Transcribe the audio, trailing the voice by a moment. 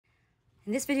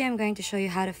In this video, I'm going to show you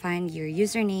how to find your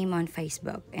username on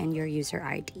Facebook and your user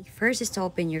ID. First is to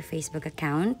open your Facebook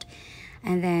account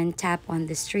and then tap on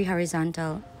this three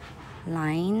horizontal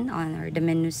line on or the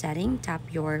menu setting. Tap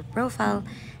your profile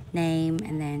name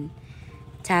and then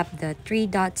tap the three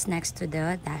dots next to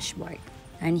the dashboard.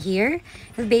 And here,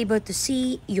 you'll be able to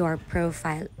see your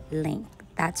profile link.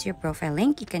 That's your profile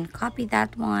link. You can copy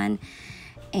that one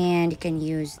and you can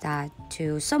use that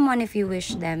to someone if you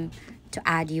wish them to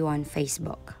add you on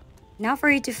Facebook. Now for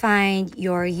you to find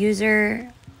your user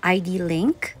ID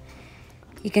link,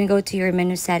 you can go to your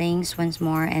menu settings once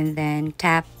more and then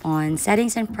tap on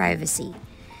settings and privacy.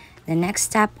 Then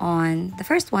next tap on the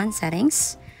first one,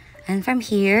 settings, and from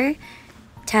here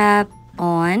tap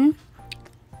on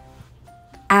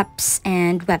apps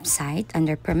and website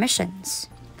under permissions.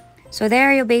 So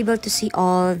there you'll be able to see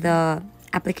all the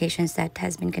applications that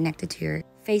has been connected to your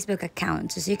Facebook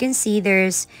account. So as you can see,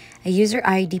 there's a user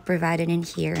ID provided in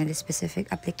here in this specific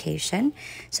application.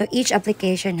 So each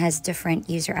application has different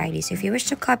user IDs. So if you wish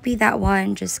to copy that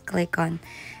one, just click on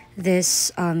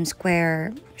this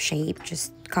square shape,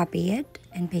 just copy it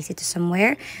and paste it to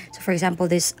somewhere. So for example,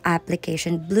 this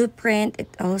application Blueprint, it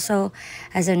also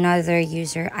has another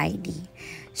user ID.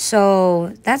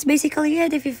 So that's basically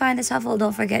it. If you find this helpful,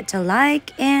 don't forget to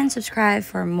like and subscribe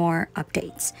for more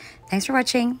updates. Thanks for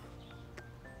watching.